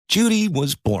Judy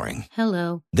was boring.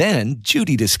 Hello. Then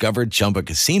Judy discovered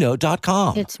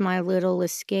ChumbaCasino.com. It's my little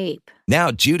escape. Now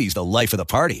Judy's the life of the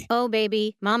party. Oh,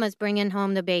 baby, mama's bringing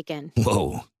home the bacon.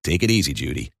 Whoa, take it easy,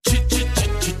 Judy.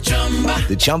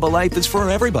 The Chumba life is for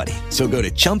everybody. So go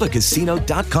to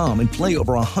ChumbaCasino.com and play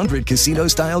over 100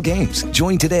 casino-style games.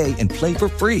 Join today and play for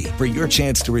free for your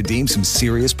chance to redeem some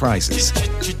serious prizes.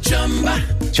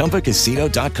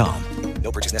 ChumbaCasino.com. No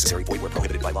purchase necessary. Void where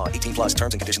prohibited by law. 18 plus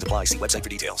terms and conditions apply. See website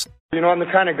for details. You know, I'm the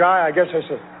kind of guy, I guess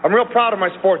I'm real proud of my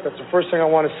sport. That's the first thing I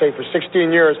want to say. For 16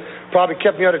 years, probably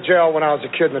kept me out of jail when I was a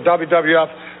kid. And the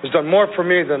WWF has done more for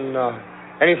me than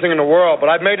anything in the world. But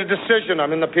I've made a decision.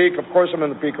 I'm in the peak. Of course, I'm in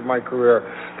the peak of my career.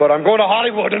 But I'm going to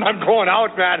Hollywood, and I'm going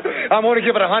out, man. I'm going to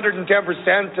give it 110%.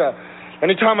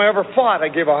 Anytime I ever fought,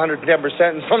 I gave 110%.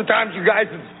 And sometimes you guys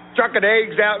are chucking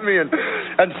eggs at me, and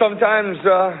sometimes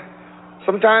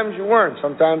you weren't.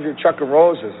 Sometimes you're chucking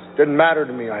roses. Didn't matter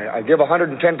to me. I give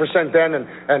 110% then,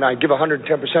 and I give 110%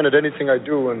 at anything I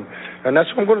do, and that's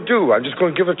what I'm going to do. I'm just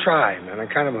going to give it a try, man. I'm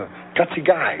kind of a gutsy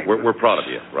guy. We're proud of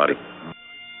you, Roddy.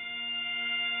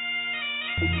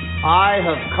 I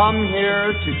have come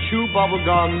here to chew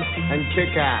bubblegum and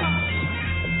kick ass.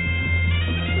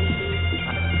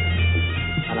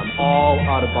 And I'm all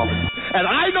out of bubblegum. And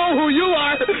I know who you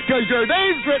are because your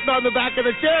name's written on the back of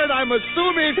the chair, and I'm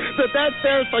assuming that that's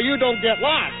there so you don't get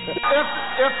lost.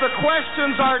 If the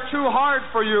questions are too hard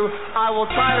for you, I will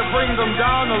try to bring them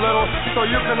down a little so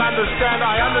you can understand.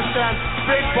 I understand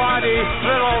big body,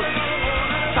 little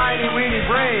tiny weeny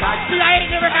brain. I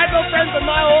ain't never had no friends in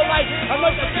my whole life. I'm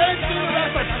like the same thing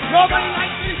with but nobody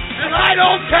likes me, and I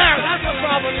don't care. That's the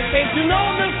problem, you think. You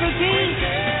know, Mr. T,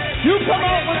 you come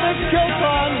out with this kilt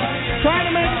on,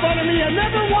 trying to make fun of me, and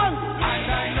never once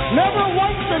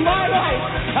in my life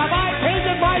have I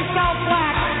painted myself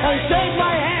black and shaved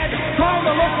my head trying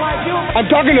to look like you. I'm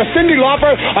talking to Cyndi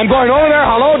Lauper. I'm going over there.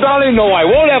 Hello, darling. No, I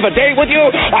won't have a date with you.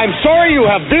 I'm sorry you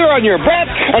have beer on your breath.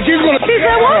 And she's going to... She's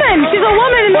a woman. She's a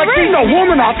woman in the ring. She's a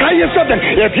woman. I'll tell you something.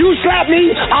 If you slap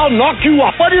me, I'll knock you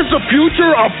off. What is the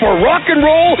future for rock and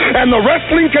roll and the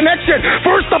wrestling connection?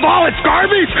 First of all, it's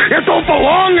garbage. It don't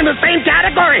belong in the same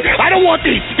category. I don't want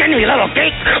these skinny little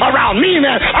cakes around me,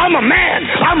 man. I'm a man.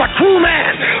 I'm a true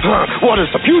man. What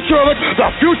is the future of it? The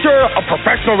future of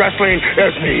professional wrestling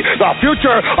is me. The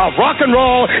future of rock and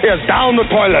roll is down the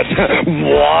toilet.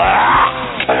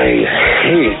 I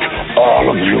hate all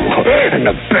of you. And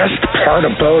the best part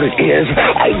about it is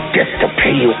I get to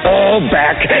pay you all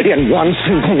back in one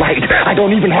single night. I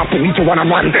don't even have to meet you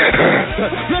one-on-one.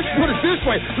 Let's put it this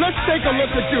way. Let's take a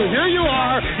look at you. Here you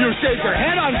are. You shake your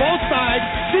head on both sides.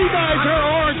 See guys, you're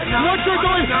orange. What you're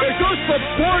doing is you're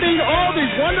supporting all these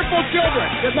wonderful children.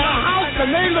 Now, how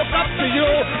can they look up to you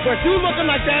with you looking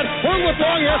like that? What's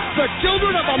wrong here? The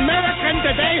children of America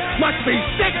today must be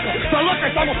sick to look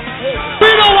at someone. We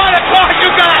don't want to cause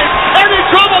you guys any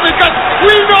trouble because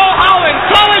we know how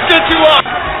intelligent you are.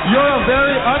 You're a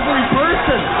very ugly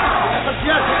person.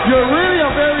 Yes, you're really a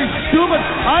very stupid.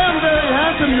 I am very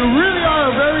handsome. You really are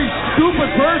a very stupid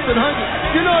person, huh?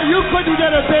 You know, you couldn't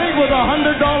get a date with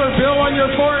 $100 bill on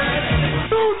your forehead.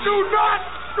 You do not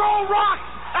throw rocks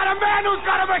at a man who's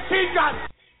got a machine gun.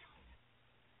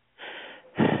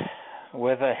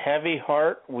 With a heavy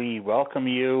heart, we welcome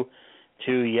you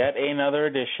to yet another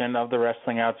edition of the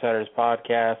Wrestling Outsiders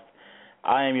podcast.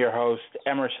 I am your host,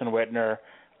 Emerson Whitner.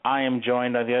 I am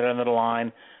joined on the other end of the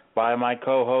line by my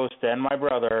co-host and my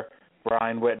brother,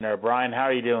 Brian Whitner. Brian, how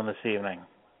are you doing this evening?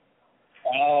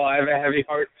 Oh, I have a heavy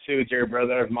heart too, dear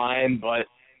brother of mine, but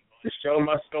the show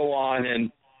must go on, and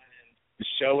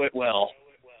show it well.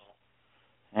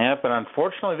 Yep, and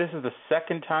unfortunately, this is the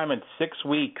second time in 6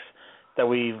 weeks that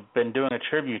we've been doing a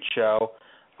tribute show.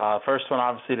 First one,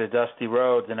 obviously, to Dusty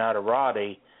Rhodes and now to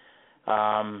Roddy.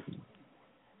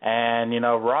 And, you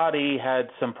know, Roddy had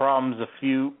some problems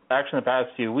in the past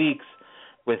few weeks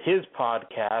with his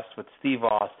podcast with Steve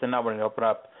Austin. Not going to open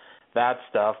up that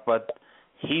stuff, but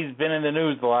he's been in the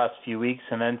news the last few weeks,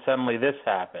 and then suddenly this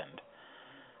happened.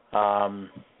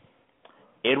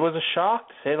 It was a shock,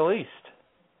 to say the least.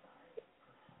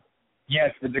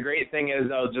 Yes, but the great thing is,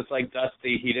 though, just like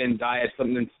Dusty, he didn't die of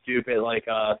something stupid like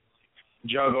a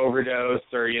drug overdose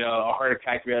or, you know, a heart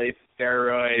attack related to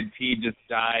steroids. He just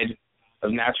died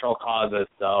of natural causes,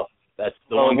 so that's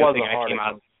the one good thing I came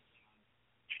out of.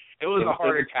 It was a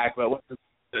heart attack, but what's the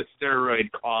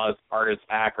steroid caused heart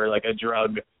attack or like a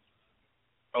drug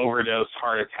overdose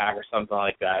heart attack or something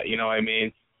like that? You know what I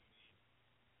mean?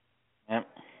 Yep.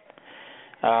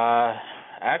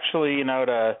 Actually, you know,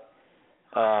 to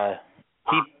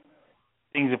keep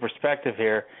things in perspective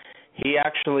here, he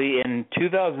actually, in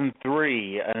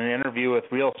 2003, in an interview with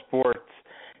Real Sports,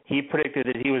 he predicted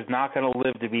that he was not going to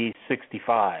live to be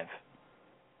 65.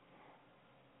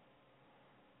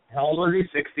 How old was he?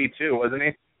 62, wasn't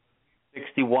he?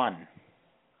 61.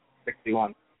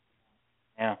 61.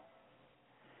 Yeah.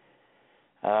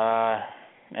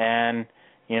 And,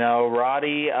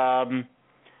 Roddy, I'll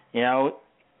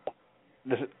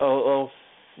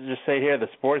just say here, the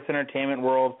sports entertainment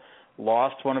world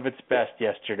lost one of its best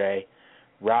yesterday.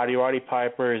 Roddy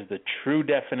Piper is the true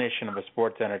definition of a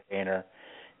sports entertainer.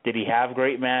 Did he have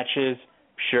great matches?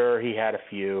 Sure, he had a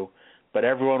few. But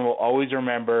everyone will always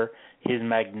remember his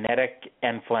magnetic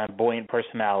and flamboyant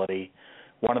personality.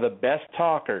 One of the best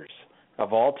talkers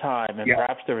of all time, and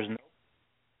perhaps there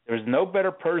was no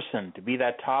better person to be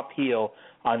that top heel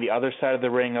on the other side of the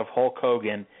ring of Hulk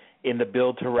Hogan in the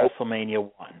build to WrestleMania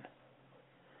 1.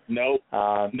 Nope.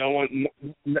 No one.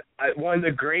 One of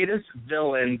the greatest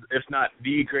villains, if not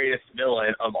the greatest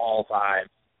villain of all time.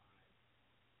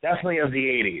 Definitely of the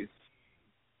 80s.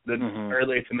 The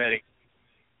early to mid.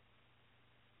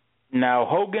 Now,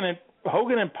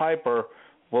 Hogan and Piper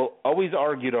will always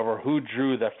argued over who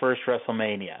drew the first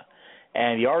WrestleMania.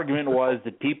 And the argument was,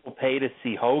 did people pay to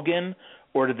see Hogan,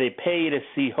 or did they pay to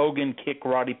see Hogan kick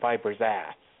Roddy Piper's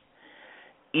ass?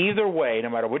 Either way, no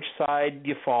matter which side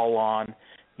you fall on,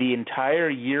 the entire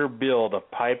year build of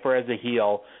Piper as a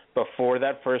heel before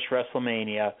that first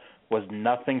WrestleMania was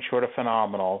nothing short of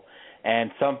phenomenal,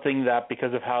 and something that,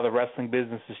 because of how the wrestling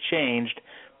business has changed,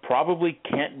 probably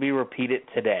can't be repeated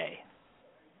today.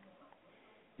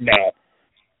 No.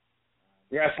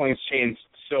 Wrestling's changed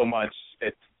so much,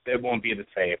 it won't be the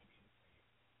same.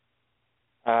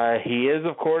 He is,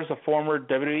 of course, a former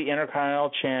WWE Intercontinental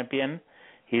Champion.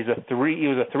 He was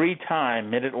a three-time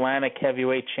Mid-Atlantic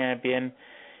Heavyweight Champion.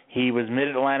 He was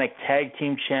Mid-Atlantic Tag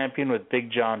Team Champion with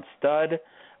Big John Studd,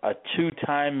 a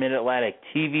two-time Mid-Atlantic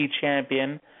TV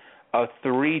Champion, a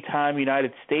three-time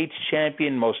United States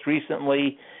Champion, most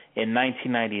recently in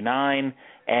 1999,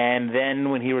 and then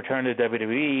when he returned to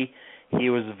WWE, he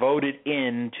was voted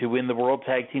in to win the World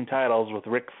Tag Team titles with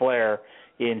Ric Flair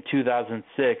in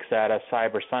 2006 at a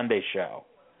Cyber Sunday show.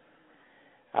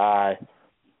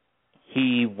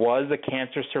 He was a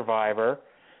cancer survivor,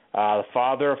 the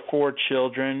father of 4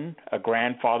 children, a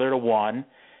grandfather to 1,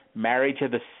 married to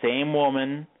the same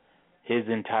woman his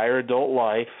entire adult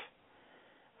life.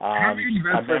 How many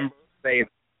wrestlers say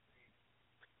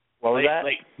what was that?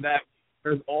 Like that,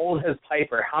 as old as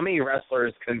Piper, how many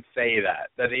wrestlers can say that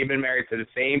they've been married to the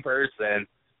same person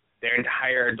their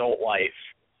entire adult life?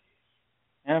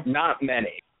 Yeah. Not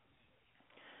many.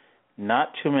 Not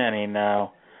too many,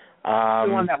 no.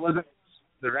 One that wasn't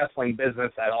the wrestling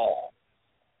business at all.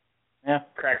 Yeah.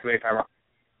 Correct me if I'm wrong.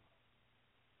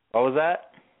 What was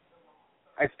that?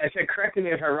 I said, correct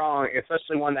me if I'm wrong,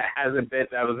 especially one that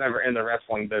was never in the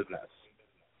wrestling business.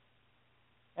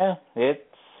 Yeah, it's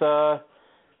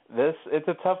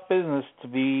a tough business to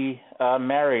be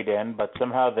married in, but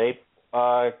somehow they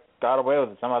got away with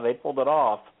it. Somehow they pulled it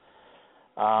off.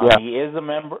 He is a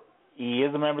member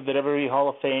of the WWE Hall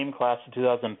of Fame, class of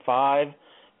 2005,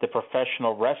 the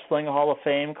Professional Wrestling Hall of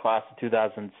Fame, class of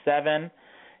 2007,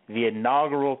 the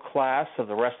inaugural class of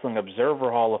the Wrestling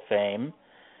Observer Hall of Fame.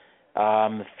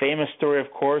 The famous story, of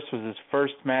course, was his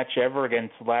first match ever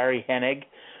against Larry Hennig,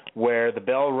 where the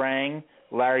bell rang,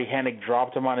 Larry Hennig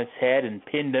dropped him on his head and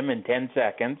pinned him in 10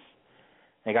 seconds.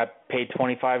 They got paid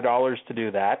 $25 to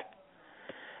do that.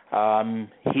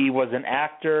 He was an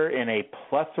actor in a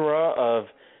plethora of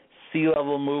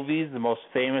sea-level movies, the most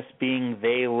famous being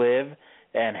They Live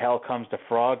and Hell Comes to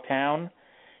Frogtown.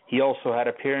 He also had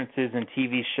appearances in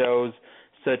TV shows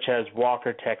such as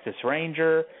Walker, Texas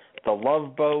Ranger, The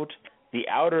Love Boat, The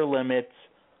Outer Limits,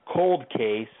 Cold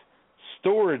Case,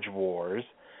 Storage Wars.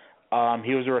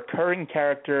 He was a recurring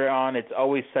character on It's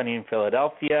Always Sunny in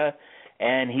Philadelphia,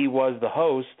 and he was the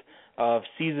host of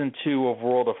Season 2 of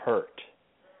World of Hurt.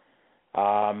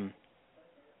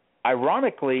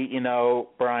 Ironically,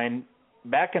 Brian,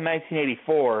 back in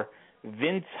 1984,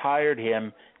 Vince hired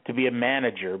him to be a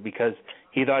manager because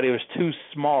he thought he was too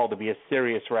small to be a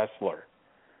serious wrestler.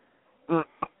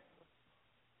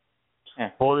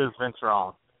 Bold is Vince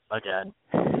wrong again.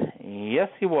 Yes,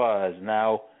 he was.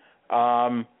 Now,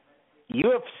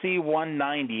 UFC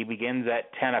 190 begins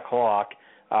at 10 o'clock.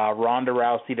 Ronda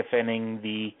Rousey defending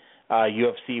the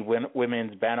UFC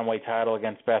women's bantamweight title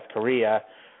against Beth Correa.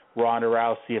 Ronda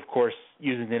Rousey, of course,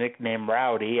 using the nickname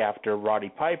Rowdy after Roddy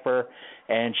Piper,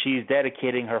 and she's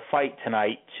dedicating her fight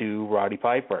tonight to Roddy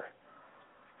Piper.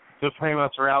 So pretty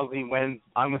much Rousey wins,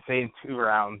 I'm going to say, in 2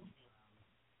 rounds.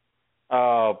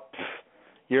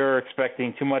 You're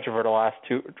expecting too much of her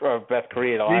Beth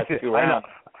Correa the last 2 rounds.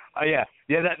 Yeah,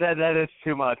 Yeah, that is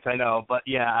too much, I know. But,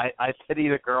 yeah, I pity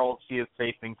the girl she is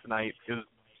facing tonight because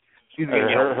she's going to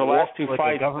get her last two like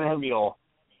fights. A government mule.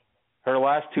 Her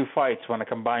last two fights went a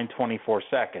combined 24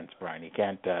 seconds, Brian. You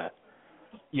can't... Sure.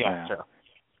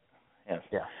 Yes.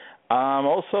 Yeah.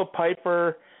 Also,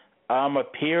 Piper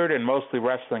appeared in mostly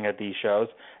wrestling at these shows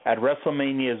at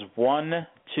WrestleManias 1,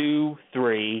 2,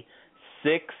 3,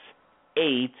 6,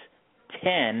 8,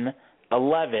 10,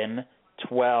 11,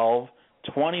 12,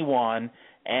 21,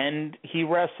 and he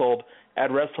wrestled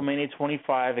at WrestleMania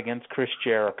 25 against Chris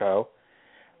Jericho.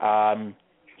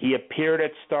 He appeared at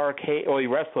he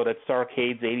wrestled at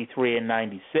Starrcades 83 and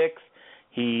 96.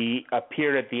 He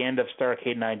appeared at the end of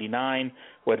Starrcade 99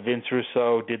 when Vince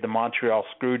Russo did the Montreal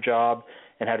Screwjob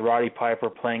and had Roddy Piper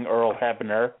playing Earl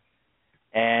Hebner.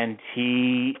 And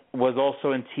he was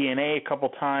also in TNA a couple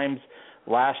times,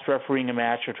 last refereeing a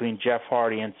match between Jeff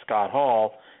Hardy and Scott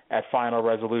Hall at Final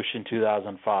Resolution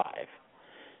 2005.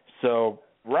 So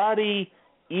Roddy,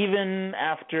 even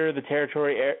after the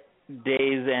territory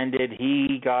days ended,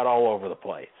 he got all over the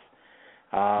place.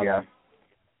 And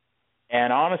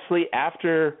honestly,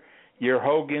 after your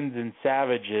Hogans and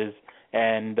Savages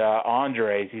and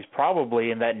Andres, he's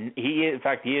probably in that. He is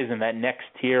in that next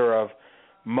tier of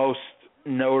most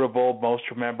notable, most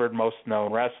remembered, most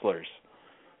known wrestlers.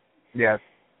 Yes.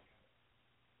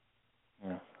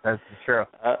 Yeah. That's true.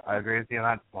 I agree with you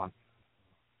on that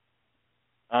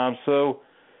one. So,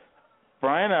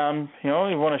 Brian, you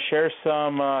want to share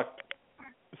some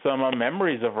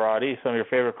memories of Roddy, some of your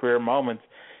favorite career moments.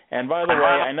 And by the way,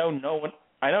 I know no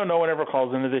one ever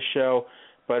calls into this show,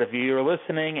 but if you're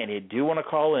listening and you do want to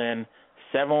call in,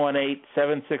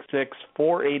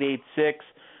 718-766-4886.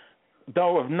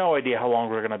 Though I have no idea how long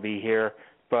we're going to be here,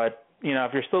 but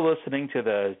if you're still listening to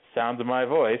the sounds of my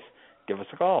voice, give us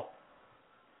a call.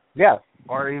 Yeah,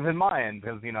 or even mine,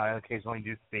 because I occasionally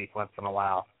do speak once in a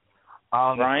while.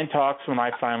 Brian talks when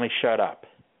I finally shut up.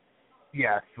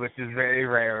 Yes, which is very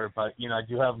rare, but I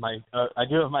do have my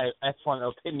excellent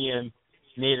opinion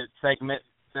needed segment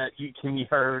that can be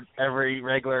heard every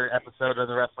regular episode of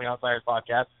the Wrestling Outsiders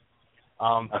podcast.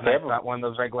 It's not one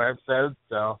of those regular episodes,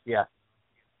 so yeah.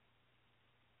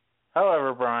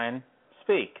 However, Brian,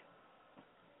 speak.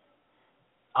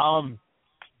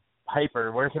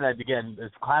 Piper, where can I begin?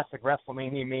 This classic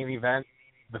WrestleMania main event,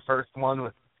 the first one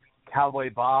with Cowboy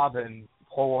Bob and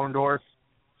Paul Orndorff.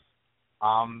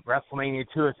 WrestleMania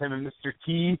 2 with him and Mr.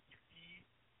 T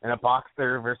in a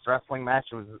boxer versus wrestling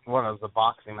match. It was a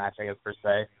boxing match, I guess, per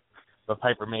se. But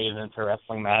Piper made it into a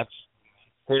wrestling match.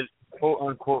 His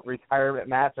quote-unquote retirement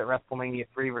match at WrestleMania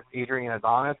 3 versus Adrian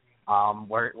Adonis.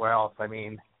 Where else? I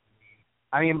mean,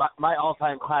 my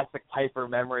all-time classic Piper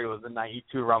memory was the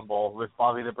 92 Rumble with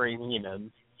Bobby the Brain Heenan.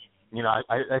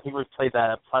 I think we've played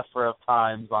that a plethora of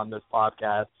times on this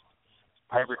podcast.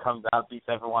 Piper comes out, beats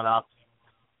everyone up.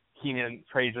 Heenan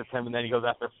praises him, and then he goes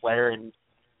after Flair, and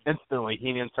instantly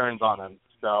Heenan turns on him.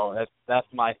 So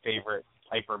that's my favorite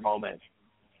Piper moment.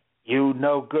 You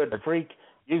no good freak.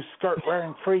 You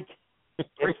skirt-wearing freak.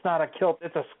 It's not a kilt,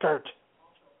 it's a skirt.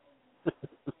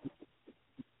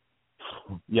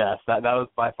 Yes, that was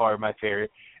by far my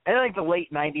favorite. And like the late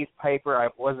 90s Piper, I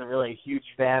wasn't really a huge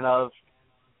fan of.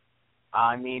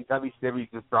 WCW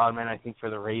just brought him in, I think, for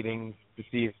the ratings to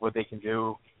see what they can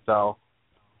do. So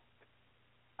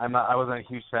I wasn't a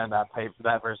huge fan of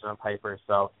that version of Piper.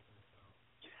 So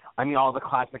all the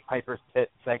classic Piper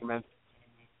pit segments.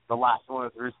 The last one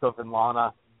with Rusev and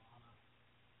Lana.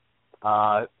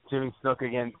 Jimmy Snuka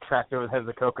again, tracked over the heads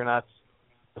of coconuts.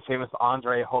 The famous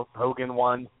Andre Hogan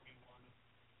one.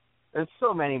 There's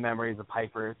so many memories of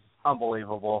Piper. It's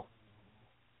unbelievable.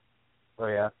 So,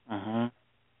 yeah. Mm-hmm.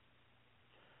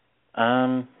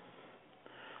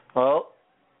 Well,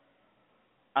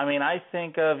 I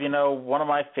think of, one of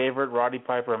my favorite Roddy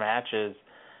Piper matches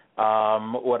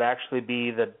would actually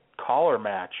be the collar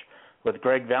match with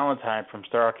Greg Valentine from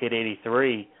Starrcade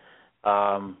 83.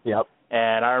 Yep.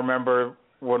 And I remember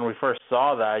when we first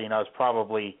saw that, I was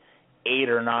probably 8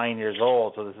 or 9 years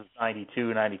old, so this is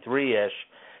 92, 93-ish.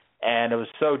 And it was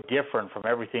so different from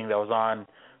everything that was on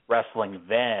wrestling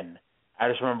then. I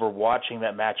just remember watching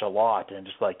that match a lot, and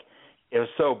just it was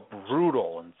so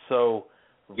brutal and so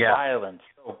violent,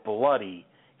 so bloody,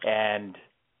 and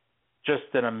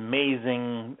just an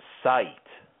amazing sight,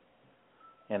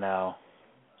 And I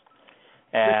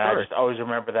just always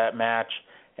remember that match.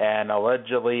 And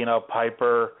allegedly,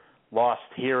 Piper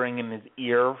lost hearing in his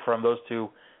ear from those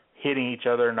two hitting each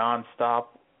other nonstop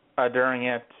during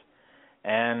it.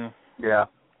 And,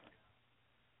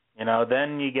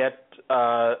 then you get,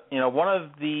 one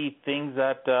of the things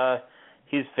that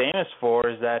he's famous for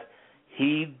is that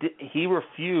he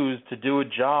refused to do a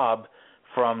job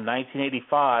from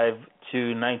 1985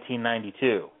 to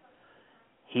 1992.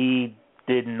 He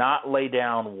did not lay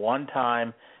down one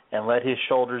time and let his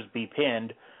shoulders be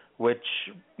pinned, which,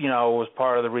 was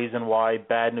part of the reason why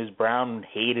Bad News Brown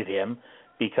hated him,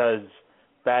 because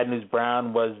Bad News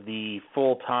Brown was the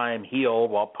full-time heel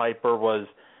while Piper was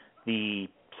the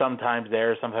sometimes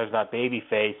there, sometimes not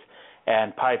babyface,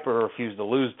 and Piper refused to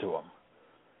lose to him.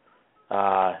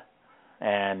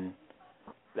 And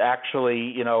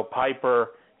actually,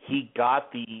 Piper, he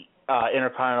got the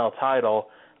Intercontinental title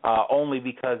only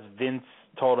because Vince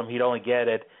told him he'd only get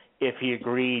it if he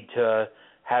agreed to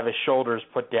have his shoulders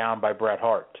put down by Bret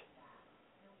Hart.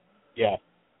 Yeah.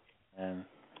 And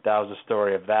that was the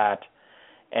story of that.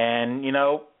 And,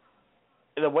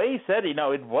 the way he said,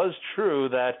 it was true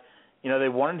that, they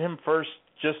wanted him first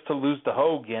just to lose to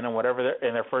Hogan and whatever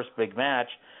in their first big match,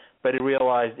 but he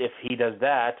realized if he does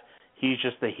that, he's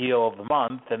just the heel of the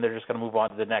month, and they're just going to move on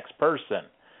to the next person.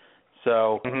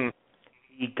 So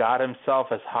he got himself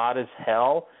as hot as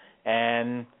hell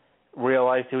and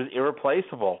realized he was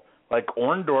irreplaceable. Like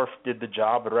Orndorff did the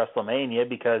job at WrestleMania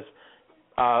because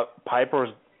Piper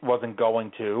wasn't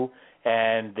going to,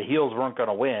 and the heels weren't going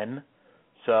to win.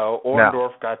 So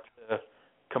Orndorff got to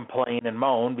complain and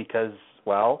moan because,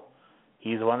 well,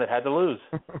 he's the one that had to lose.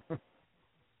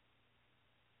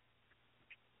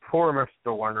 Poor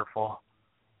Mr. Wonderful.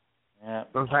 Yeah.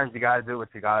 Sometimes you gotta do what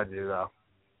you gotta do, though.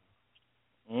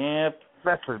 Yep.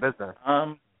 Best for the business.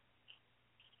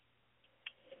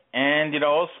 And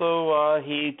also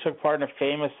he took part in a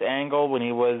famous angle when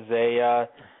he was a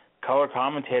color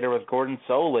commentator with Gordon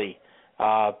Soley.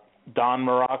 Don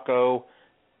Morocco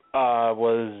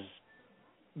was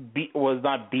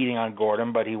not beating on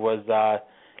Gordon, but he was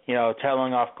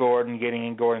telling off Gordon, getting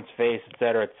in Gordon's face,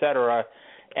 et cetera,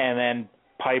 and then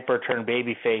Piper turned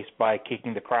babyface by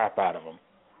kicking the crap out of him.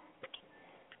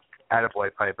 Attaboy,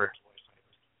 Piper.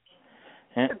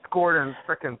 It's Gordon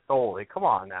frickin' Soley. Come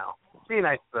on now. Be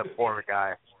nice to the poor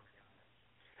guy.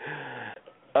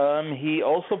 He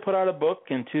also put out a book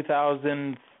in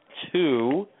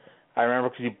 2002. I remember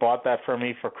because he bought that for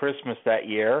me for Christmas that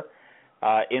year,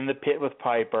 In the Pit with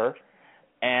Piper.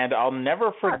 And I'll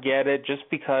never forget it just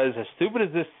because, as stupid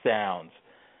as this sounds,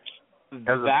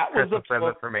 that was a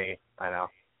present for me. I know.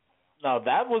 No,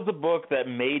 that was the book that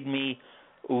made me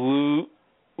lose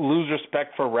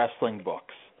respect for wrestling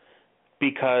books,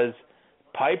 because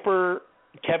Piper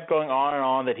kept going on and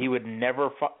on that he would never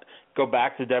go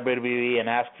back to WWE and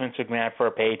ask Vince McMahon for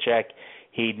a paycheck.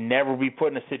 He'd never be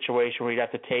put in a situation where he'd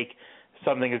have to take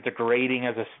something as degrading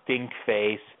as a stink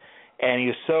face, and he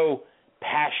was so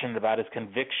passionate about his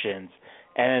convictions.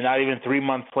 And then not even 3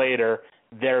 months later,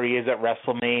 there he is at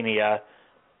WrestleMania,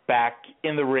 back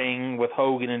in the ring with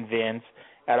Hogan and Vince.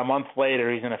 And a month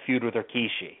later, he's in a feud with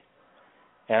Rikishi.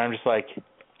 And I'm just like,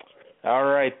 all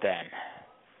right then.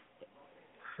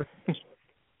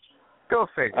 Go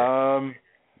figure.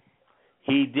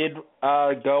 He did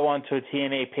go onto a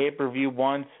TNA pay-per-view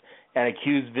once and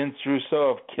accuse Vince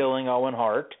Russo of killing Owen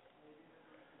Hart,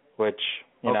 which,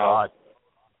 you know. God.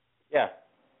 Yeah.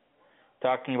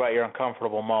 Talking about your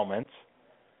uncomfortable moments.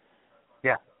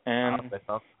 Yeah. And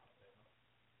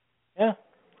yeah.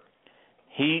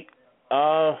 He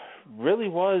really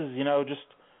was, just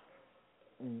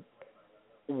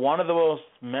one of the most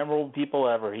memorable people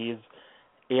ever. He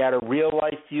had a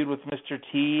real-life feud with Mr.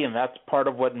 T, and that's part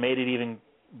of what made it even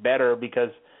better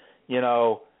because,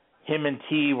 him and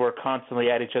T were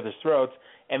constantly at each other's throats,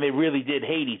 and they really did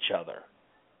hate each other.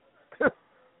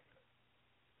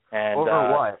 And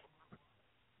over what?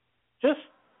 Just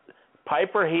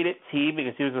Piper hated T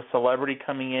because he was a celebrity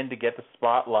coming in to get the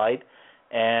spotlight,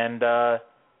 and,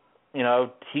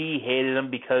 T hated him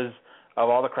because of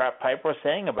all the crap Piper was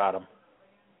saying about him.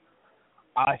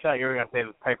 I thought you were going to say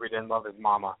that Piper didn't love his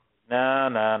mama.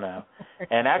 No.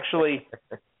 And actually,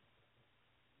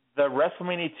 the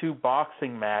WrestleMania 2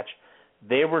 boxing match,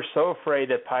 they were so afraid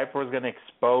that Piper was going to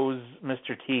expose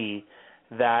Mr. T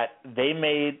that they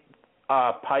made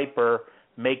Piper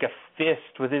make a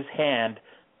fist with his hand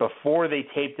before they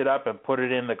taped it up and put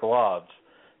it in the gloves.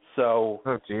 So,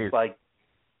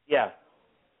 yeah.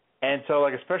 And so,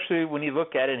 especially when you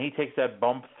look at it and he takes that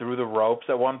bump through the ropes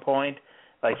at one point,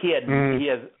 he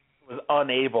was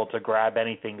unable to grab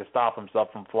anything to stop himself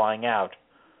from flying out.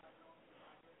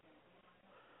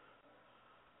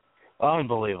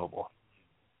 Unbelievable.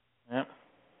 Yep.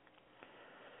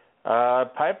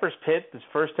 Piper's Pit, his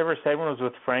first ever segment was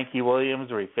with Frankie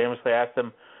Williams, where he famously asked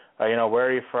him, where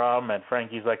are you from? And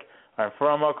Frankie's like, I'm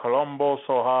from Columbus,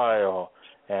 Ohio.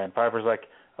 And Piper's like,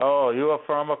 oh, you are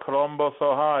from Columbus,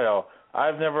 Ohio.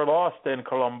 I've never lost in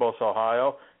Columbus,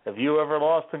 Ohio. Have you ever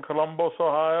lost in Columbus,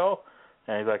 Ohio?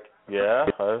 And he's like, yeah,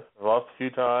 I've lost a few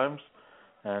times.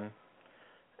 And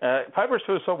Piper's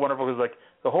was so wonderful because, like,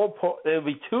 the whole it would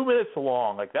be 2 minutes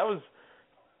long. Like, that was,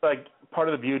 like, part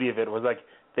of the beauty of it was, like,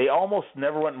 they almost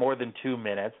never went more than 2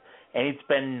 minutes, and he'd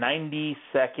spend 90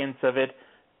 seconds of it,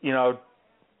 you know,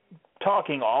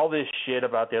 talking all this shit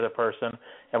about the other person.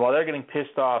 And while they're getting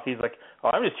pissed off, he's like, oh,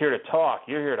 I'm just here to talk.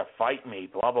 You're here to fight me,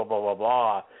 blah, blah, blah, blah,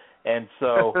 blah. And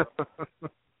so,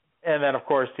 and then, of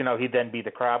course, you know, he'd then beat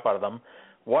the crap out of them.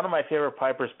 One of my favorite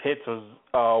Piper's pits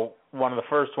was one of the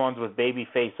first ones with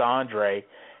babyface Andre.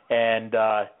 And,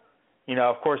 you know,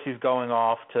 of course, he's going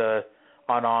off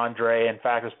on Andre. In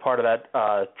fact, as part of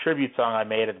that tribute song I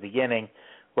made at the beginning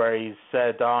where he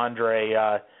said to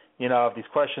Andre, you know, if these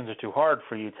questions are too hard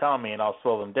for you, tell me and I'll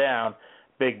slow them down.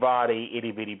 Big body,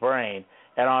 itty-bitty brain.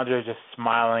 And Andre's just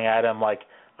smiling at him like,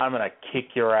 I'm going to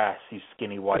kick your ass, you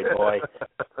skinny white boy.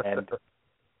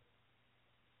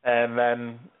 and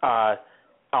then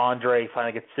Andre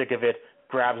finally gets sick of it,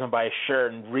 grabs him by his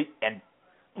shirt and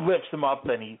lifts him up,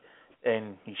 and he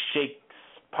shakes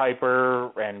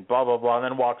Piper and blah, blah, blah, and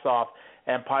then walks off.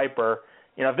 And Piper,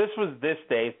 you know, if this was this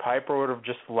day, Piper would have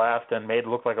just left and made it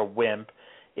look like a wimp.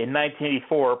 In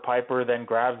 1984, Piper then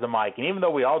grabs the mic, and even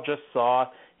though we all just saw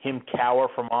him cower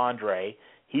from Andre,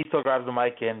 he still grabs the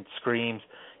mic and screams,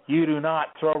 "You do not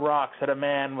throw rocks at a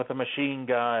man with a machine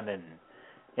gun." And,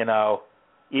 you know,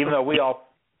 even though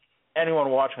anyone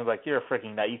watching was like, you're a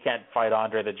freaking nut, you can't fight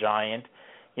Andre the Giant.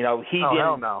 You know, he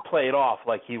didn't play it off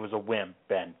like he was a wimp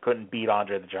and couldn't beat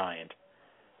Andre the Giant.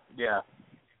 Yeah.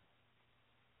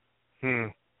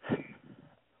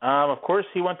 Of course,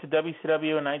 he went to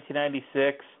WCW in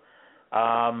 1996.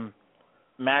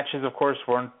 Matches, of course,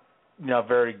 weren't, you know,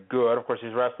 very good. Of course,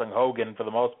 he's wrestling Hogan for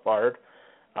the most part.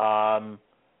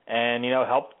 And, you know,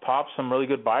 helped pop some really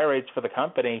good buy rates for the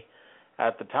company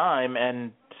at the time.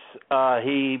 And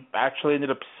he actually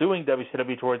ended up suing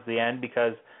WCW towards the end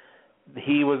because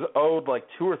he was owed like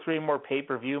 2 or 3 more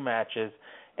pay-per-view matches,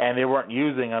 and they weren't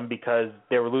using them because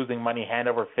they were losing money hand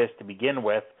over fist to begin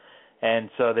with.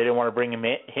 And so they didn't want to bring him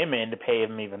in to pay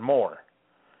him even more.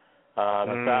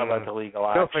 That led to legal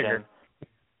action.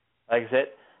 Like I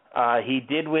said, he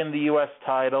did win the U.S.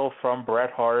 title from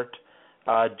Bret Hart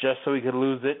just so he could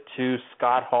lose it to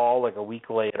Scott Hall like a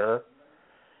week later.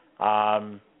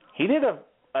 He did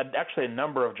actually a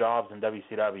number of jobs in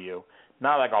WCW.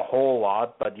 Not like a whole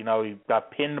lot, but, you know, he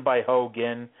got pinned by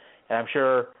Hogan, and I'm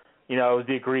sure, you know, it was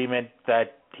the agreement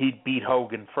that he'd beat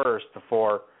Hogan first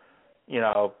before, you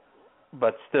know,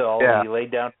 but still, he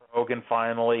laid down for Hogan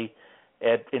finally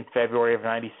in February of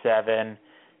 97.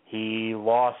 He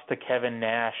lost to Kevin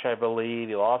Nash, I believe.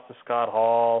 He lost to Scott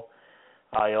Hall.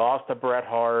 He lost to Bret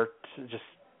Hart. Just,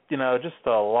 you know, just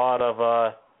a lot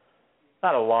of,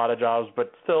 not a lot of jobs,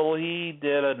 but still he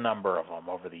did a number of them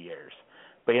over the years.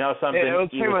 But you know something? It was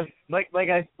pretty much, like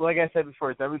I said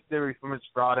before, WCW pretty much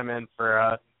brought him in for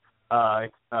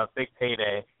a big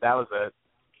payday. That was it.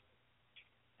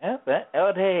 Yeah,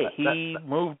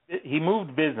 he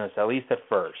moved business, at least at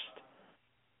first.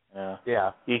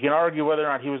 Yeah. You can argue whether or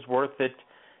not he was worth it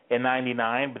in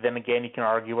 99, but then again, you can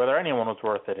argue whether anyone was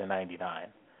worth it in 99.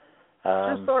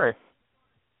 True story.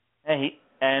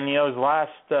 And you know, his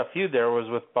last feud there was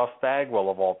with Buff Bagwell,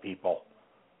 of all people.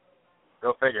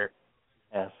 Go figure.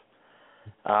 Yes.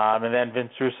 And then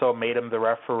Vince Russo made him the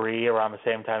referee around the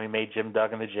same time he made Jim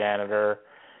Duggan the janitor.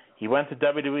 He went to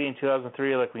WWE in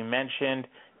 2003, like we mentioned,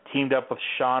 teamed up with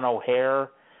Sean O'Hare.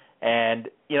 And,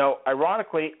 you know,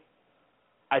 ironically,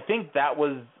 I think that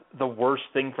was the worst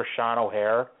thing for Sean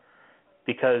O'Hare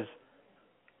because,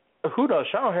 who knows,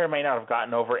 Sean O'Hare may not have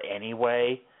gotten over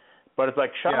anyway, but it's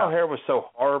like Sean O'Hare was so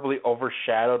horribly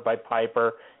overshadowed by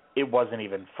Piper, it wasn't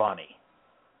even funny.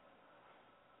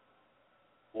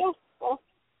 Well,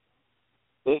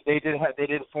 they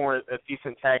did form a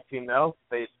decent tag team though.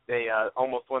 They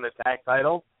almost won the tag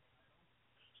title.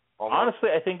 Honestly,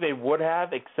 I think they would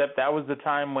have, except that was the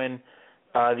time when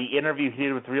the interview he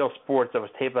did with Real Sports that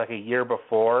was taped like a year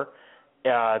before.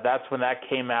 That's when that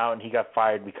came out, and he got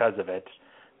fired because of it.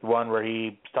 The one where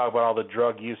he talked about all the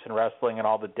drug use in wrestling and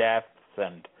all the deaths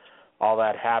and all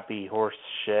that happy horse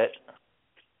shit.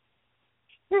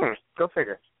 Go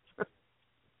figure.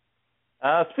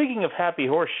 Speaking of happy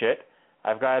horse shit,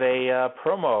 I've got a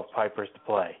promo of Piper's to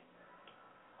play.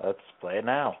 Let's play it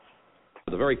now.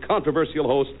 The very controversial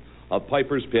host of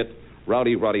Piper's Pit,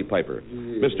 Roddy Piper.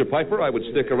 Mr. Piper, I would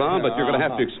stick around, but you're going to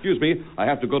have to excuse me. I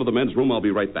have to go to the men's room. I'll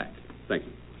be right back. Thank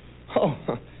you. Oh,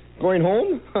 going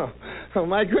home? Oh,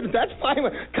 my goodness, that's fine.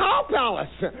 Cow Palace.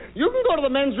 You can go to the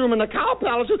men's room in the Cow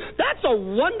Palace. That's a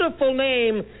wonderful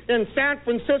name in San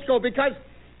Francisco because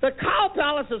the Cow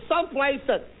Palace is someplace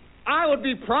that I would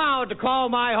be proud to call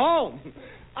my home.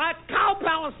 Cow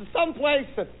Palace is someplace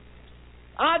that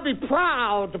I'd be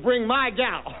proud to bring my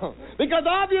gal. Because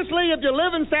obviously if you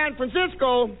live in San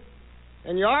Francisco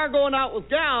and you are going out with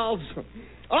gals,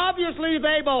 obviously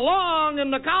they belong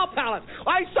in the Cow Palace.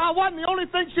 I saw one, the only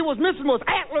thing she was missing was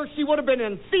antlers. She would have been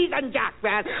in season, Jack,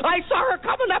 man. I saw her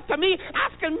coming up to me,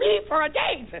 asking me for a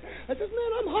date. I said,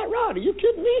 man, I'm Hot Rod. Are you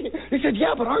kidding me? He said,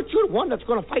 yeah, but aren't you the one that's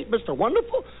going to fight Mr.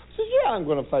 Wonderful? I said, yeah, I'm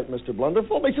going to fight Mr.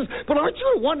 Blunderful. He says, but aren't you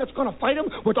the one that's going to fight him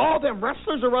with all them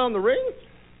wrestlers around the ring?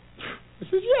 I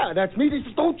says, yeah, that's me. He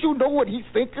says, don't you know what he's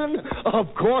thinking?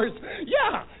 Of course.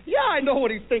 Yeah, I know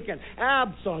what he's thinking.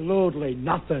 Absolutely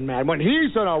nothing, man. When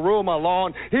he's in a room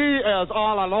alone, he is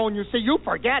all alone. You see, you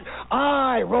forget,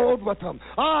 I rode with him.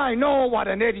 I know what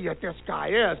an idiot this guy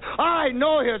is. I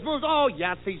know his moves. Oh,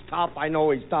 yes, he's tough. I know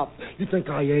he's tough. You think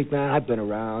I ain't, man? I've been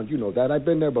around. You know that. I've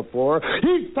been there before.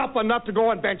 He's tough enough to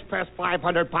go and bench press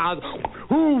 500 pounds.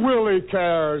 Who really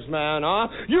cares, man, huh?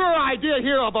 Your idea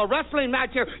here of a wrestling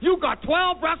match here, you got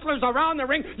 12 wrestlers around the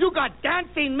ring. You got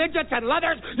dancing midgets and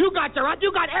leathers. You got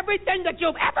everything that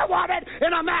you've ever wanted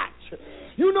in a match.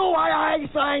 You know why I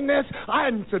signed this?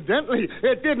 Incidentally,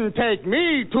 it didn't take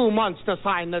me 2 months to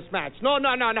sign this match. No.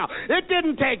 It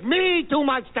didn't take me 2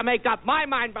 months to make up my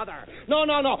mind, brother. No.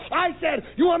 I said,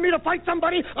 you want me to fight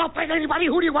somebody? I'll fight anybody.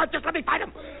 Who do you want? Just let me fight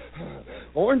him.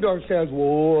 Orndorff says,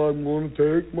 well, I'm going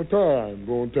to take my time. It's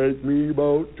going to take me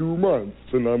about 2 months,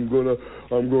 and I'm going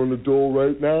to go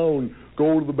right now and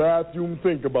go to the bathroom and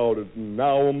think about it, and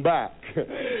now I'm back.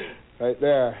 Right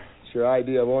there. It's your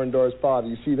idea of Orndorff's father.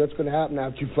 You see, that's going to happen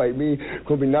after you fight me. It's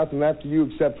going to be nothing after you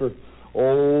except for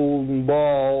old and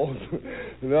bald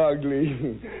and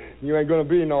ugly. You ain't going to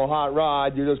be no Hot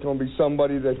Rod. You're just going to be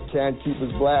somebody that can't keep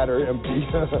his bladder empty.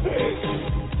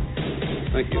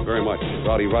 Thank you very much,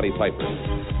 Roddy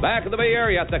Piper. Back in the Bay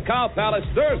Area at the Cow Palace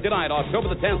Thursday night, October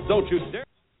the 10th. Don't you dare.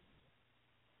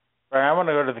 Right, I want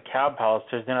to go to the Cow Palace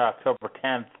Thursday night, October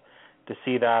 10th, to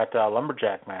see that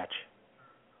lumberjack match.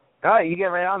 You get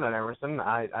right on that, Emerson.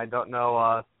 I don't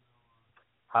know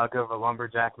how good of a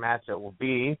lumberjack match it will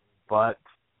be, but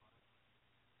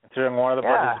considering one of the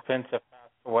participants have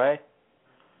passed away.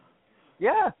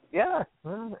 Yeah.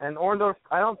 And Orndorff,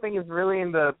 I don't think is really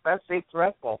in the best shape to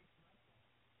wrestle.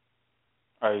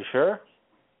 Are you sure?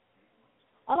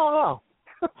 I don't know.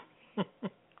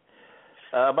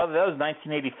 By the way, that was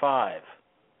 1985.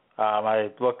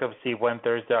 I looked up to see when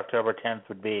Thursday, October 10th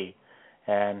would be,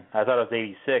 and I thought it was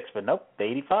 86, but nope,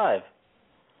 85.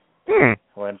 Go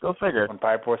figure. When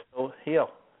Piper was still a heel.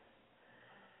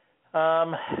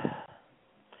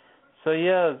 So,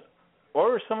 yeah, what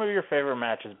were some of your favorite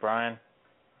matches, Brian?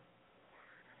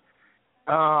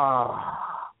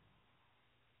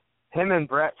 Him and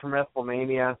Brett from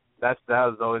WrestleMania. That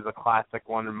was always a classic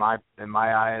one in my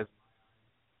eyes.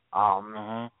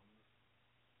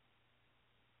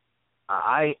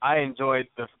 I enjoyed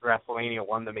the WrestleMania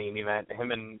 1, the main event.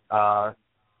 Him and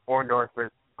Orndorff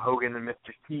versus Hogan and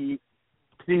Mr. T.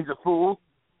 He's a fool.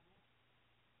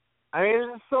 I mean,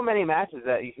 there's so many matches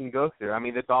that you can go through. I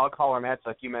mean, the dog collar match,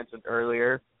 like you mentioned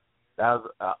earlier, that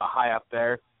was a high up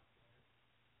there.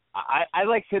 I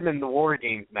liked him in the War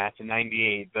Games match in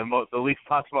 '98, the least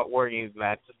talked about War Games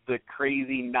match, just the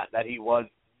crazy nut that he was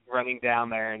running down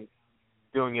there and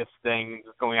doing his thing,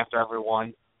 just going after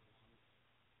everyone.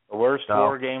 The worst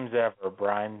War Games ever,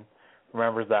 Brian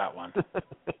remembers that one.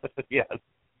 Yes.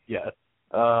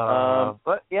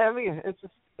 But, yeah, I mean, it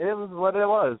was what it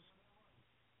was.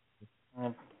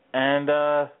 And,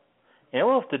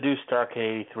 we'll have to do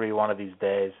Starrcade 83 one of these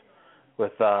days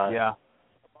with,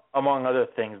 among other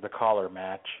things, the collar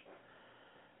match.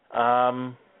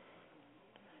 Then,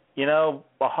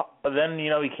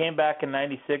 he came back in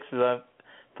 96. The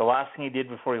last thing he did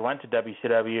before he went to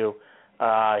WCW,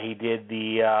 he did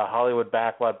the Hollywood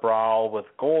Backlot Brawl with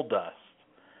Goldust.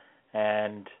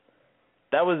 And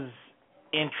that was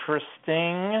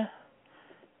interesting.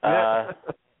 The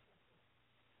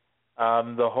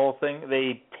whole thing,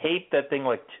 they taped that thing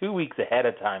like 2 weeks ahead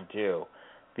of time, too.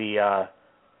 The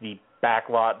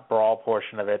backlot brawl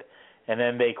portion of it. And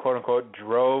then they, quote-unquote,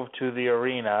 drove to the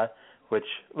arena, which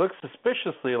looks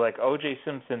suspiciously like O.J.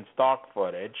 Simpson stock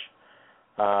footage.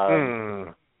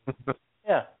 Yeah.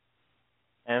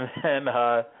 And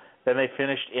then they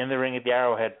finished in the ring at the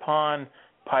Arrowhead Pond.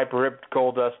 Piper ripped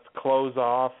Goldust's clothes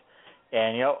off.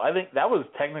 And, I think that was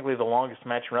technically the longest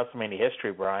match in WrestleMania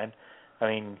history, Brian. I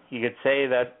mean, you could say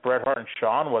that Bret Hart and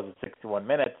Shawn was at 61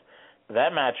 minutes. But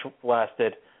that match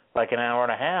lasted like an hour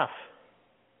and a half.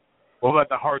 What about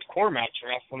the hardcore match,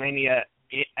 WrestleMania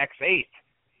X8?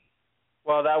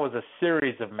 Well, that was a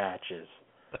series of matches.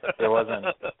 It wasn't.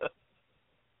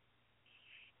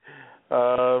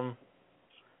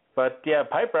 But yeah,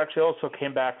 Piper actually also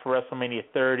came back for WrestleMania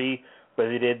 30,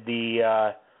 where they did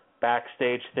the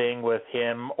backstage thing with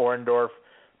him, Orndorff,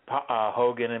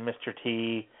 Hogan, and Mr.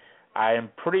 T. I am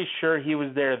pretty sure he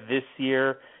was there this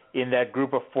year in that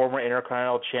group of former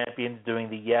Intercontinental champions doing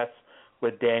the Yes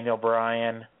with Daniel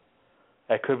Bryan.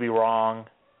 I could be wrong.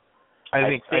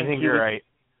 I think you're right.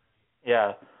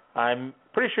 Yeah, I'm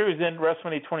pretty sure he was in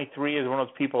WrestleMania 23 as one of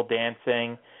those people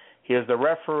dancing. He was the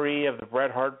referee of the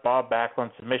Bret Hart Bob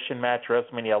Backlund submission match at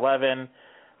WrestleMania 11,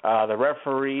 the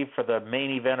referee for the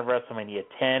main event of WrestleMania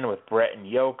 10 with Bret and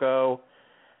Yoko.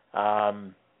 I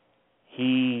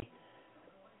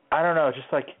don't know,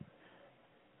 just like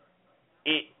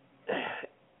it.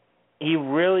 He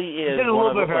really is He did a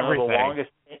little bit of everything. The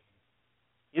longest.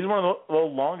 He's one of the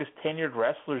longest tenured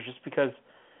wrestlers, just because,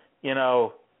 you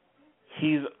know,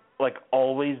 he's like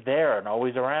always there and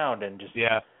always around, and just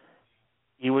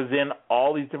He was in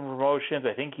all these different promotions.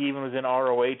 I think he even was in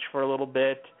ROH for a little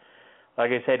bit.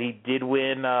 Like I said, he did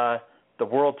win the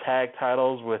World Tag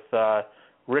Titles with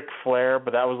Ric Flair,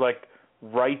 but that was like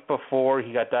right before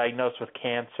he got diagnosed with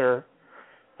cancer.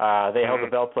 They held the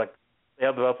belts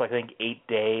I think 8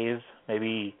 days,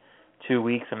 maybe 2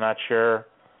 weeks. I'm not sure.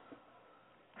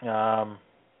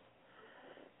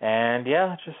 And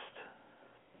yeah, just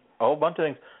a whole bunch of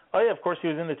things. Oh yeah, of course he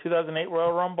was in the 2008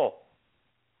 Royal Rumble.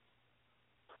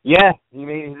 Yeah, he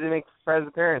didn't make a surprise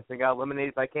appearance and got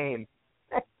eliminated by Kane.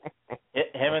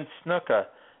 Him and Snuka,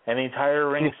 and the entire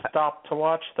ring stopped to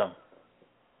watch them.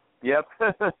 Yep,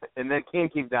 and then Kane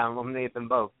came down and eliminated them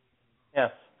both.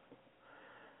 Yes.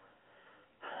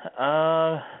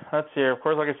 Let's see. Of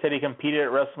course, like I said, he competed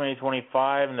at WrestleMania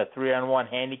 25 in the 3-on-1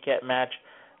 handicap match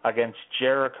against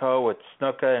Jericho with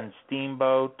Snuka and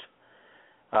Steamboat.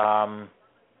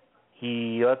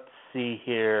 Let's see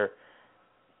here.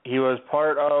 He was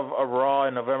part of a Raw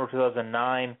in November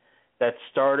 2009 that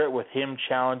started with him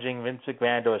challenging Vince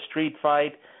McMahon to a street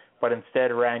fight, but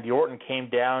instead Randy Orton came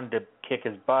down to kick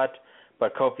his butt,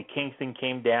 but Kofi Kingston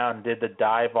came down and did the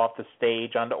dive off the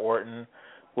stage onto Orton,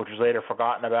 which was later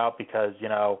forgotten about because, you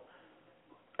know,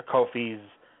 Kofi's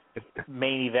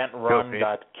main event run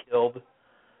got killed.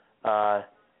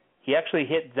 He actually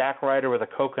hit Zack Ryder with a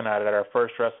coconut at our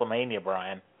first WrestleMania,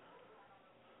 Brian.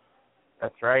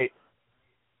 That's right.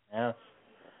 Yes.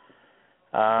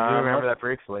 I do remember that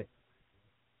briefly.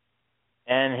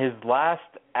 And his last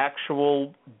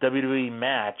actual WWE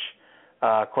match,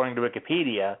 according to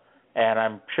Wikipedia, and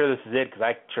I'm sure this is it because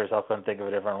I sure as hell couldn't think of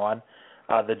a different one,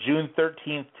 the June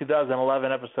 13th,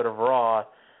 2011 episode of Raw,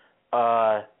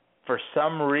 for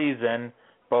some reason,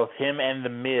 both him and The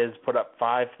Miz put up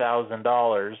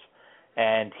 $5,000,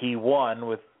 and he won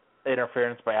with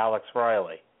interference by Alex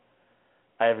Riley.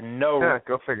 I have no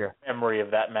go figure. memory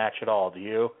of that match at all. Do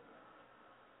you?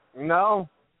 No.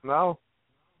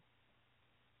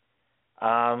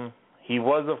 He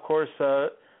was, of course, a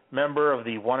member of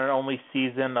the one and only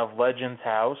season of Legends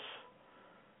House.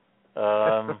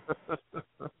 That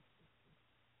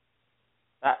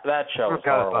show was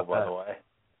horrible, by the way.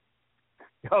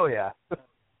 Oh, yeah.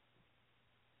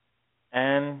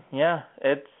 And, yeah,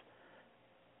 it's...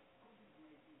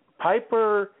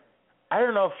 Piper... I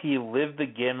don't know if he lived the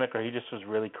gimmick or he just was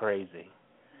really crazy.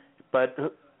 But,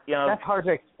 you know... That's hard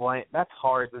to explain. That's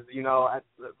hard. You know,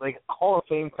 like, Hall of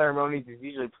Fame ceremonies is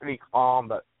usually pretty calm,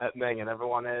 but at Megan,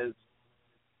 everyone is.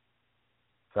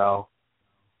 So...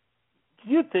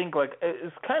 Do you think, like,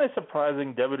 it's kind of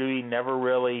surprising WWE never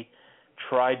really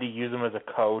tried to use him as a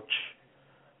coach?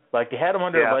 Like, they had him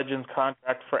under a Legends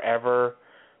contract forever,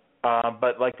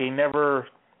 but, like, they never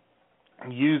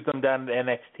used him down at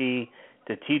NXT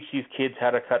to teach these kids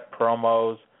how to cut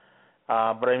promos.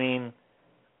 But, I mean,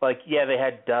 like, yeah, they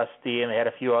had Dusty and they had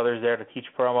a few others there to teach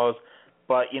promos,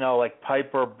 but, you know, like,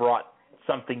 Piper brought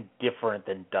something different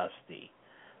than Dusty,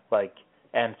 like,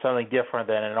 and something different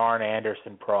than an Arn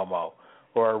Anderson promo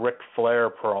or a Ric Flair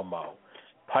promo.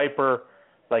 Piper,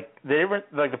 like,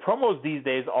 the promos these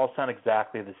days all sound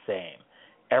exactly the same.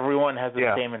 Everyone has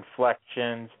the same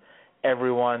inflections.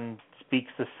 Everyone speaks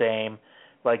the same.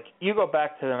 Like, you go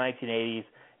back to the 1980s,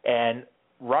 and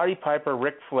Roddy Piper,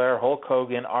 Ric Flair, Hulk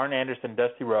Hogan, Arn Anderson,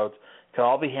 Dusty Rhodes could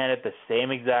all be handed the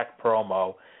same exact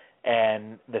promo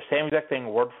and the same exact thing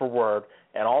word for word,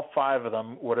 and all five of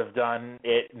them would have done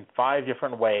it in 5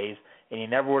 different ways, and you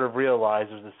never would have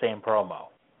realized it was the same promo.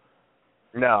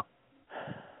 No.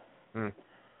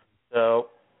 So,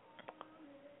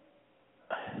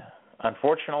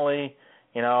 unfortunately,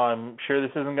 I'm sure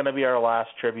this isn't going to be our last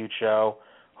tribute show.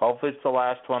 Hopefully it's the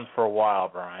last one for a while,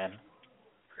 Brian.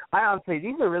 I honestly,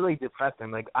 these are really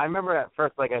depressing. Like, I remember at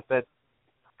first, like I said,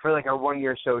 for like our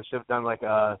 1-year show, we should have done like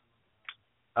a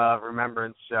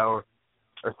remembrance show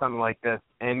or something like this.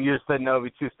 And you just said no,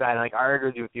 it'd be too sad. And, like, I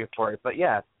agreed with you for it. But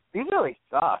yeah, these really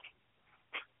suck.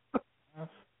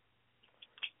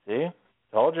 See?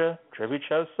 Told you. Tribute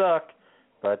shows suck.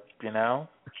 But,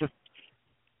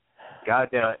 Gotta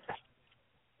do it.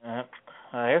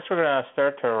 I guess we're going to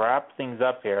start to wrap things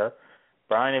up here.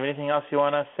 Brian, have anything else you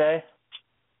want to say?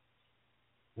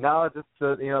 No, just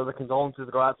the condolences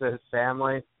go out to his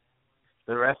family.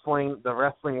 The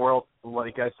wrestling world,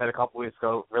 like I said a couple weeks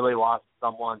ago, really lost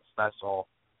someone special.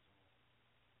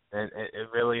 And it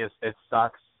really is. It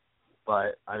sucks,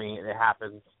 but I mean it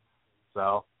happens.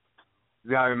 So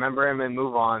you gotta remember him and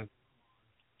move on.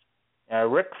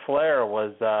 Ric Flair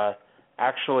was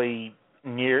actually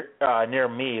near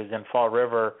me. He was in Fall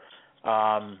River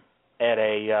at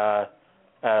a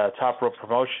Top Rope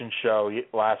promotion show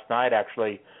last night,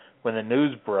 actually, when the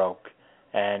news broke.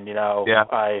 And,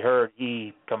 I heard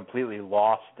he completely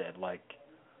lost it,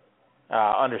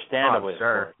 understandably. Oh,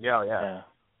 sure. Yeah.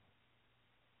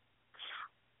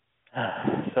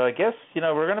 So I guess,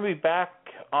 we're going to be back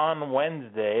on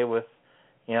Wednesday with,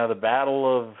 the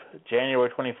Battle of January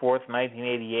 24th,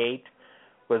 1988,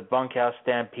 with Bunkhouse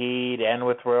Stampede and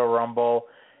with Royal Rumble.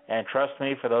 And trust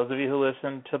me, for those of you who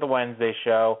listened to the Wednesday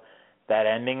show, that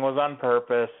ending was on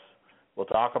purpose. We'll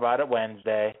talk about it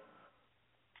Wednesday.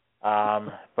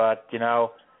 But, you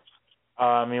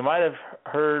might have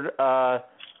heard a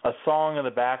song in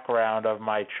the background of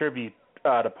my tribute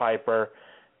to Piper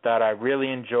that I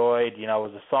really enjoyed. It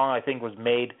was a song I think was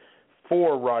made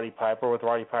for Roddy Piper, with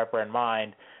Roddy Piper in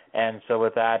mind. And so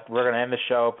with that, we're going to end the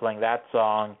show playing that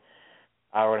song.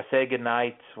 We're going to say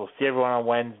goodnight. We'll see everyone on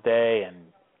Wednesday, and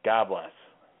God bless.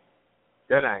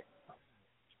 Good night.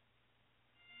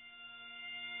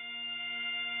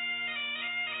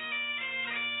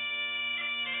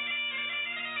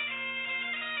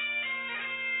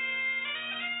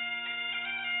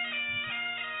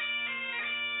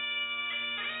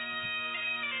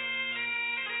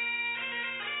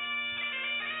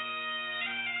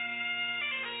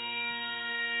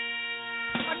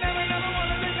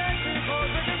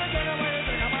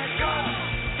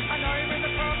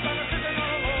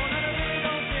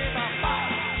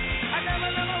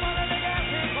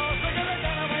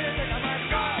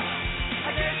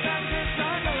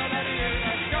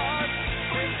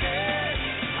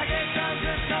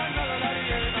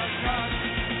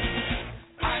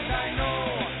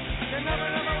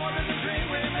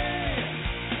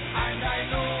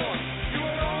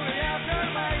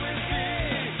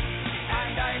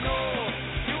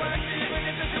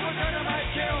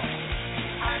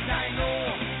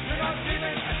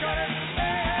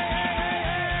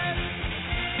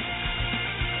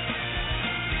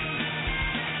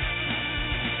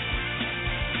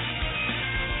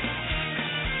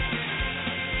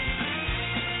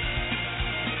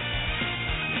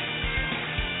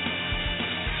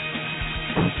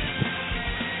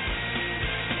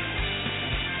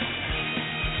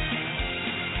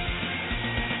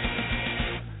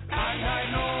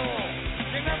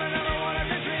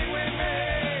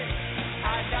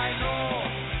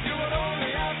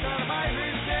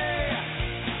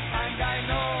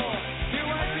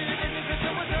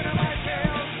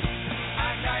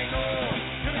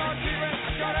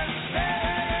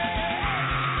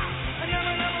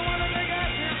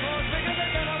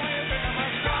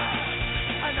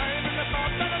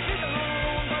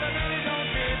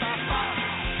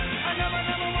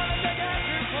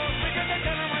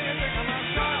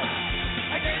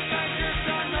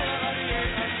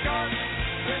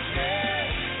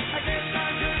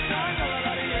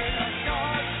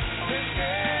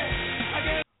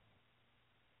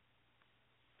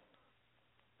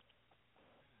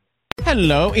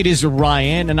 Hello, it is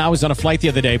Ryan, and I was on a flight the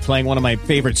other day playing one of my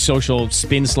favorite social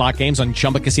spin slot games on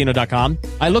ChumbaCasino.com.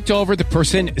 I looked over at the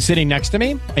person sitting next to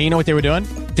me, and you know what they were doing?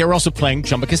 They were also playing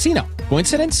Chumba Casino.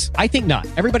 Coincidence? I think not.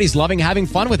 Everybody's loving having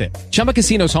fun with it. Chumba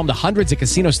Casino is home to hundreds of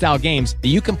casino-style games that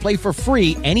you can play for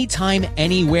free anytime,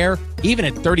 anywhere, even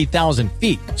at 30,000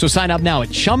 feet. So sign up now at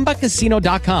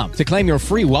ChumbaCasino.com to claim your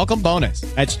free welcome bonus.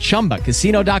 That's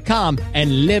ChumbaCasino.com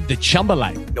and live the Chumba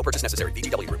life. No purchase necessary.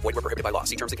 VGW. Void where prohibited by law.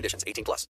 See terms and conditions. 18+.